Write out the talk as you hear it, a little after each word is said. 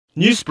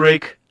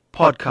Newsbreak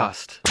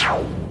podcast.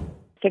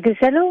 The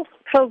Zello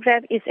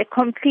program is a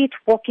complete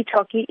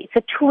walkie-talkie. It's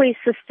a two-way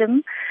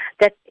system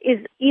that is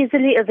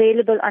easily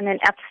available on an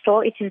app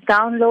store. It is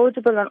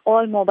downloadable on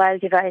all mobile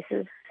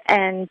devices.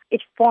 And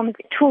it forms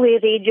a two-way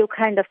radio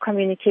kind of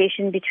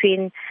communication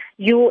between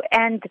you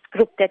and the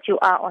group that you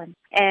are on.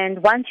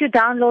 And once you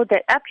download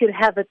that app, you'll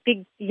have a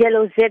big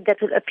yellow Z that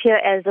will appear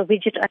as a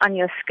widget on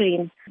your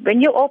screen. When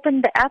you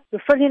open the app, you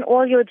fill in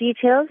all your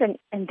details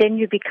and then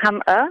you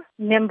become a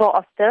member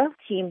of the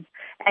team.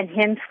 And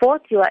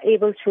henceforth, you are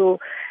able to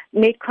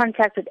make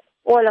contact with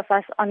all of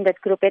us on that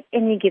group at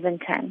any given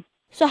time.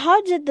 So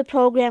how did the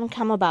program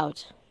come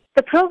about?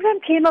 The program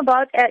came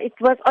about, it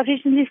was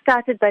originally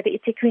started by the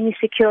eThekwini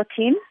Secure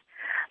team.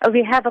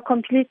 We have a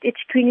complete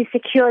eThekwini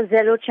Secure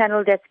Zello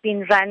channel that's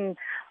been run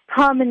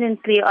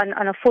permanently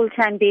on a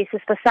full-time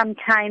basis for some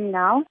time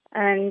now.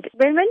 And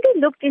when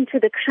they looked into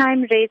the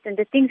crime rates and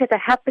the things that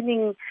are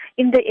happening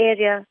in the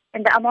area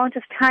and the amount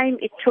of time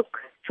it took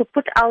to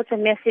put out a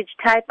message,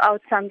 type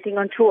out something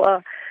onto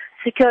a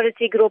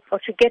security group or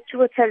to get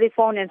to a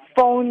telephone and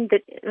phone the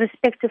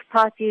respective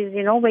parties,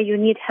 where you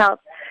need help,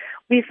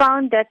 we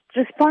found that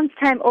response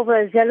time over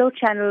a Zello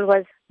channel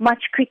was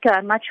much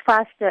quicker, much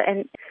faster,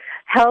 and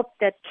help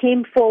that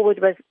came forward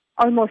was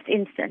almost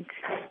instant.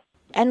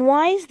 And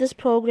why is this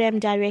program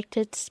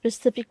directed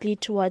specifically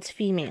towards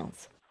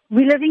females?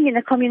 We're living in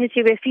a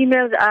community where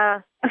females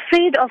are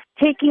afraid of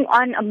taking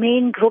on a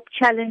main group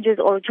challenges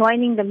or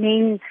joining the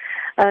main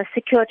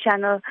secure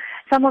channel.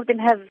 Some of them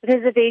have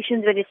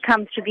reservations when it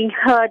comes to being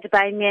heard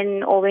by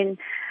men, or when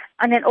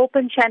on an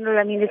open channel,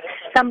 if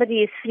somebody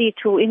is free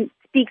to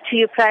speak to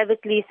you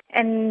privately,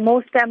 and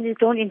most families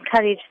don't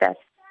encourage that.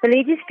 The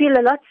ladies feel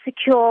a lot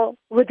secure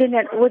within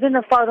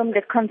a forum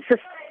that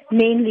consists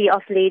mainly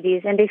of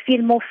ladies, and they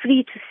feel more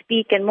free to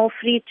speak and more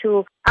free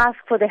to ask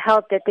for the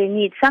help that they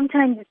need.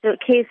 Sometimes it's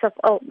a case of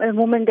a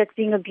woman that's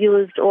being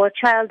abused or a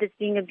child that's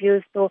being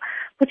abused, so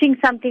putting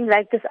something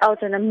like this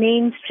out on a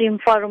mainstream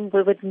forum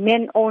with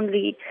men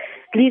only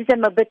leaves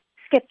them a bit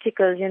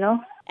skeptical,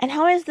 And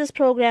how has this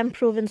program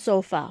proven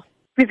so far?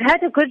 We've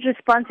had a good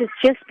response. It's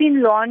just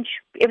been launched.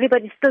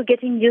 Everybody's still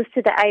getting used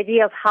to the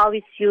idea of how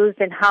it's used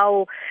and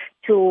how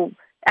to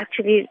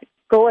actually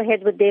go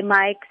ahead with their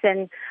mics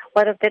and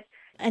what of that.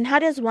 And how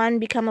does one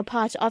become a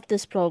part of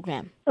this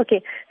program?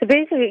 Okay, so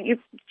basically,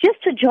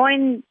 just to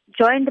join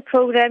the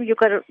program, you've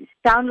got to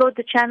download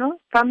the channel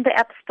from the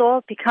App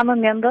Store, become a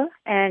member,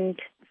 and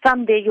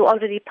from there you're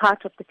already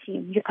part of the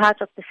team. You're part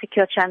of the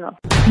secure channel.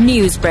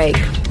 Newsbreak,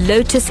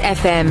 Lotus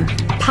FM,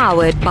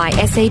 powered by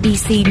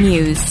SABC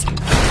News.